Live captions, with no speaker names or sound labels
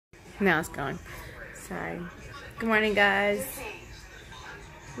Now it's gone. Sorry. Good morning, guys.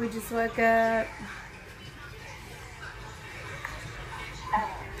 We just woke up.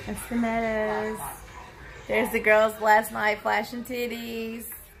 That's the Meadows. There's the girls last night flashing titties.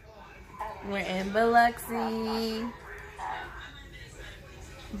 We're in Biloxi.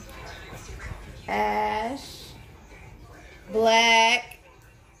 Ash. Black.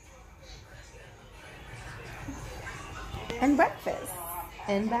 And breakfast.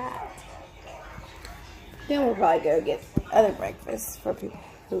 And that. Then we'll probably go get other breakfast for people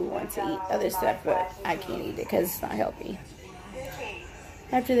who want to eat other stuff, but I can't eat it because it's not healthy.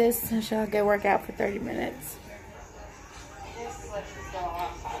 After this, I shall go work out for 30 minutes.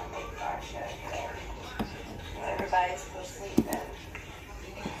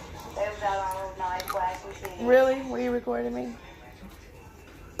 Really? Were you recording me?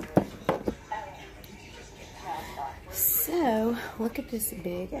 So, look at this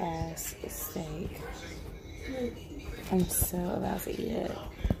big ass steak. I'm so about to eat it.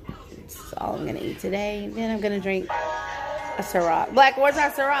 It's all I'm gonna eat today. Then I'm gonna drink a Ciroc. Black, where's our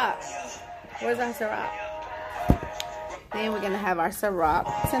Ciroc? Where's our Ciroc? Then we're gonna have our Ciroc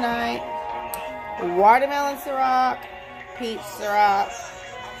tonight. Watermelon Ciroc, peach Ciroc,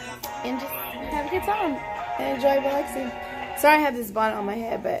 and just have a good time and enjoy Biloxi. Sorry I have this bonnet on my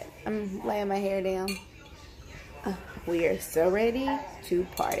head, but I'm laying my hair down. We are so ready to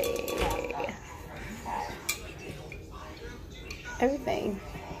party.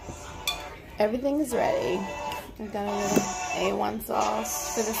 Everything is ready. I've got a little A1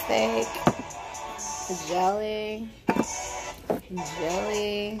 sauce for the steak, jelly,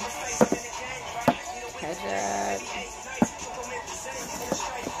 ketchup.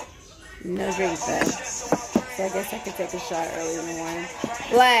 No drink though, so I guess I could take a shot early in the morning.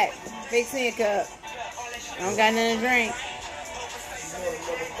 Black, fix me a cup. I don't got nothing to drink.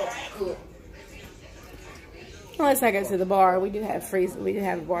 Unless I go to the bar. We do have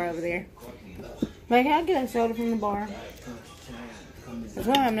a bar over there. Like, how get a soda from the bar? That's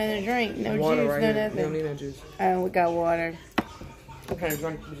why I'm nothing to drink. No water juice, right no here. nothing. We don't need no juice. Oh, we got water. I can't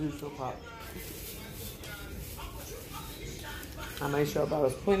drink the juice so pop. I made sure about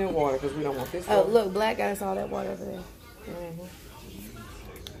us plenty of water because we don't want this water. Oh, look, Black got us all that water over there.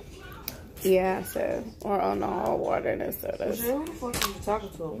 Yeah, so we're on all water and no sodas. Who the fuck are you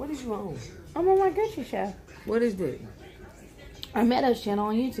talking to? What is you on? I'm on my Gucci show. What is that? Our Meadows channel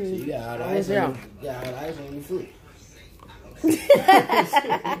on YouTube. So you got all the ice on your foot.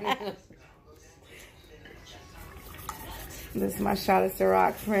 This is my shot of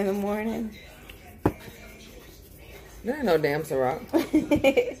Ciroc for in the morning. There ain't no damn Ciroc.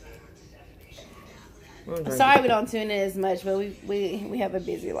 I'm sorry we don't tune in as much, but we have a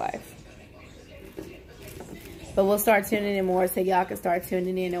busy life. But we'll start tuning in more so y'all can start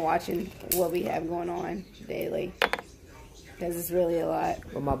tuning in and watching what we have going on daily. Because it's really a lot.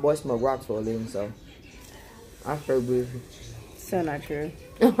 But my boy smoked rocks for a living, so I feel busy. So not true.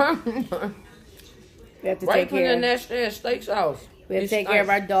 We have to Right take care of that steak sauce. We have to take care of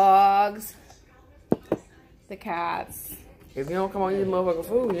our dogs, the cats. If you don't come on eat motherfucking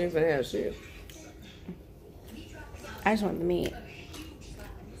food, you ain't finna have shit. I just want the meat.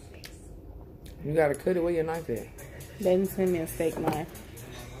 You gotta cut it with your knife at. They didn't send me a steak knife.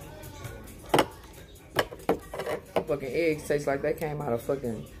 Fucking eggs taste like they came out of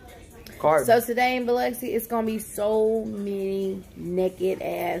fucking carton. So today in Biloxi, it's gonna be so many naked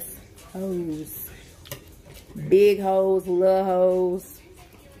ass hoes. Big hoes, little hoes,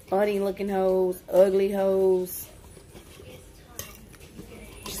 funny looking hoes, ugly hoes.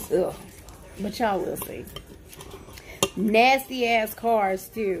 Just, ugh. But y'all will see. Nasty ass cars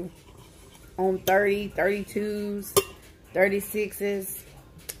too. On 30, 32s, 36s.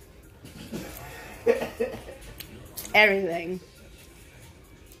 Everything.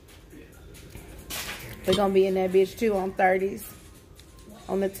 We're gonna be in that bitch too on 30s.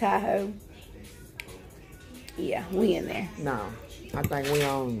 On the Tahoe. Yeah, we in there. No. I think we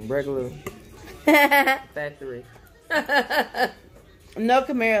on regular factory. No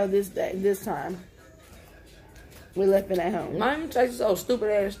Camaro this time. We left it at home. Mine tastes so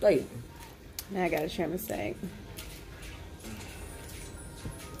stupid ass steak. Now I gotta trim a steak.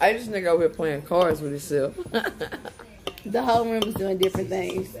 I just nigga over here playing cards with himself. The whole room is doing different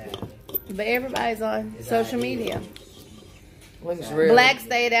things. But everybody's on social media. Black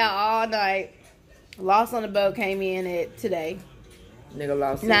stayed out all night. Lost on the Boat came in at today. Nigga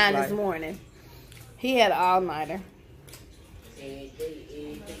lost 9 this morning. He had an all-nighter.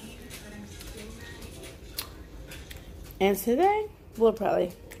 And today, we'll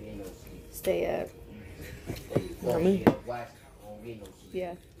probably stay up. I mean,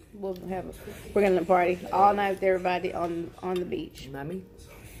 Yeah. We're gonna party all night with everybody on the beach. Not me.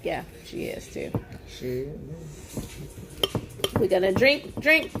 Yeah, she is too. Shit. We're gonna drink.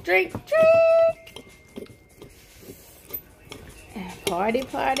 Party.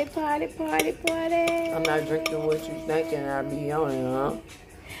 I'm not drinking what you thinking I'll be on it, huh?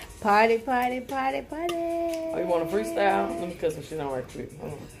 Party. Oh, you want a freestyle? Let me cut some shit on right quick.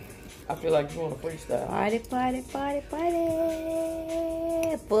 Hold on. I feel like you want a freestyle. Party.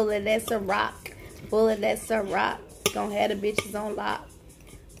 Full of that Ciroc. Gonna have the bitches on lock.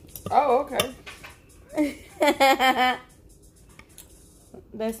 Oh, okay.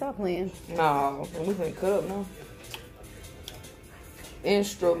 Better stop playing. No, we can cut up now.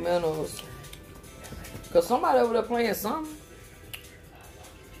 Instrumentals. Cause somebody over there playing something.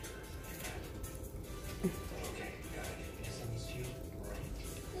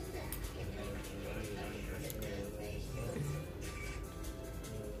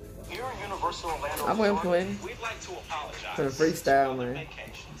 I went playing. For the freestyle, man.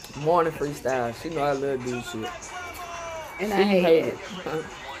 Morning freestyle. She know I love to do shit. And I hate it.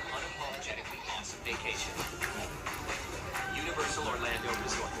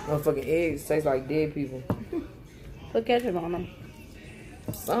 Motherfucking eggs taste like dead people. Put ketchup on them.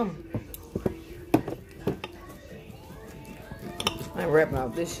 Some. I ain't rapping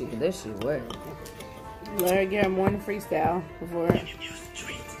off this shit. This shit wet. Let her get her morning freestyle before.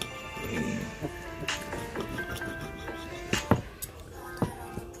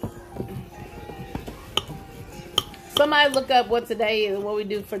 Somebody look up what today is, what we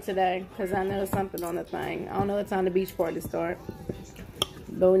do for today, because I know something on the thing. I don't know what time the beach party start,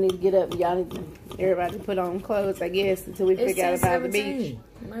 but we need to get up. Y'all need to, everybody put on clothes, I guess, until we figure out about the beach.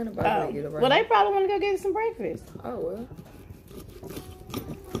 Well, they probably want to go get some breakfast. Oh well.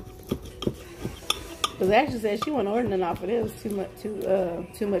 Because Ashley said she wasn't ordering off of it. It was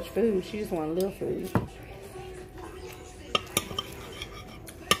too much food. She just wanted a little food.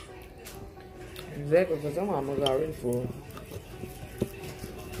 Exactly, because I'm almost already full.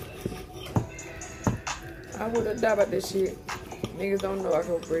 I would have died about this shit. Niggas don't know I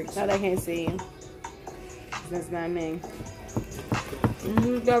go bricks. Now they can't see you. That's not me.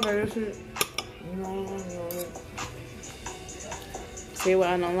 Die about this shit. No. See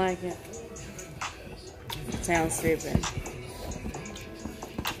why I don't like it? Sounds stupid.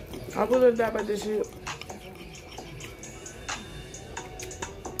 I would have died about this shit.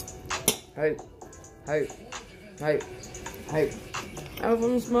 Hey. I was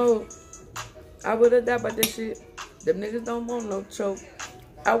from the smoke. I would have died by this shit. Them niggas don't want no choke.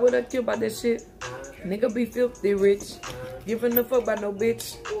 I would have killed by this shit. Nigga be filthy rich. Giving a fuck by no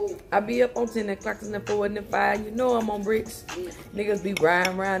bitch. I be up on 10 o'clock and 4 and 5. You know I'm on bricks. Niggas be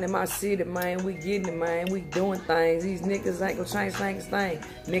riding around in my city, man. We getting it, man. We doing things. These niggas ain't gonna change things.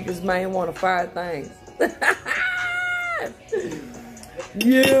 Niggas, man, wanna fire things.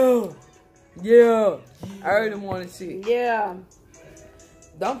 Yeah. I heard him want to shit. Yeah.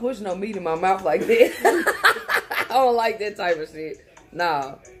 Don't push no meat in my mouth like that. I don't like that type of shit.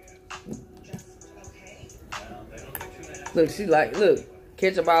 Nah. Look, she like, look.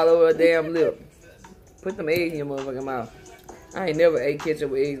 Ketchup all over her damn lip. Put them eggs in your motherfucking mouth. I ain't never ate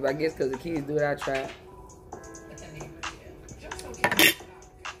ketchup with eggs, but I guess because the kids do it, I tried.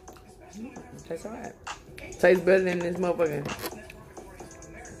 Tastes alright. Tastes better than this motherfucking.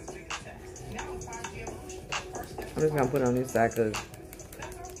 I'm just gonna put it on this side cause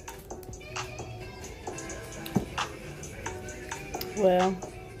well.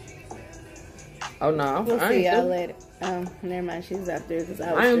 Oh no, We'll see y'all later. Never mind, she's out there because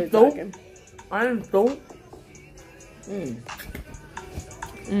I was still talking. I am so.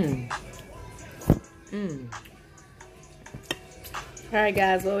 Alright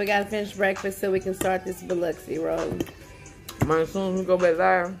guys, well we gotta finish breakfast so we can start this biloxi roll. Man, as soon as we go back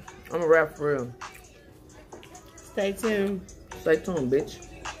live, I'm gonna rap for real. Stay tuned. Stay tuned, bitch.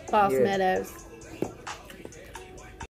 False Meadows.